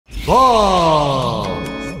balls.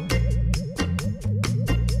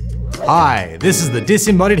 Hi, this is the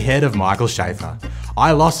disembodied head of Michael Shafar.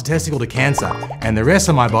 I lost a testicle to cancer and the rest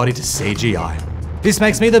of my body to CGI. This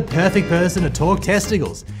makes me the perfect person to talk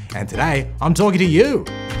testicles. And today, I'm talking to you,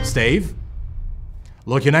 Steve.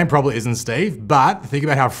 Look, your name probably isn't Steve, but think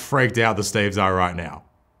about how freaked out the Steves are right now.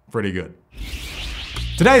 Pretty good.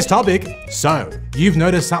 Today's topic, so you've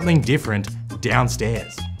noticed something different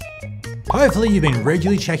downstairs. Hopefully you've been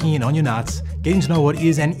regularly checking in on your nuts, getting to know what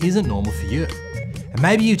is and isn't normal for you. And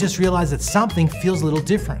maybe you just realized that something feels a little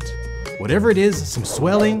different. Whatever it is, some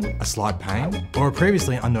swelling, a slight pain, or a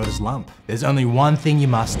previously unnoticed lump, there's only one thing you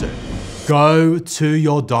must do. Go to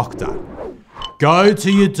your doctor. Go to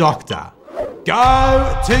your doctor.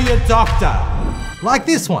 Go to your doctor. Like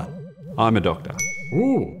this one. I'm a doctor.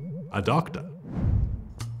 Ooh, a doctor.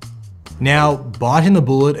 Now, biting the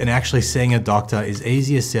bullet and actually seeing a doctor is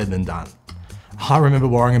easier said than done. I remember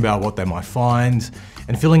worrying about what they might find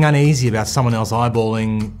and feeling uneasy about someone else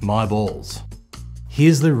eyeballing my balls.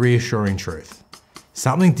 Here's the reassuring truth.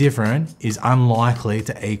 Something different is unlikely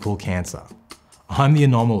to equal cancer. I'm the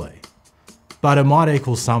anomaly, but it might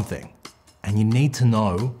equal something, and you need to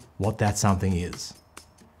know what that something is.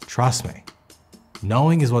 Trust me,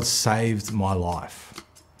 knowing is what saved my life,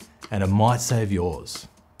 and it might save yours.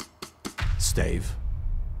 Steve.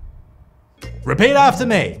 Repeat after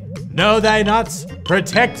me. Know thy nuts,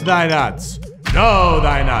 protect thy nuts. Know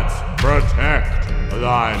thy nuts, protect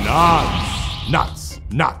thy nuts. Nuts,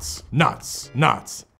 nuts, nuts, nuts.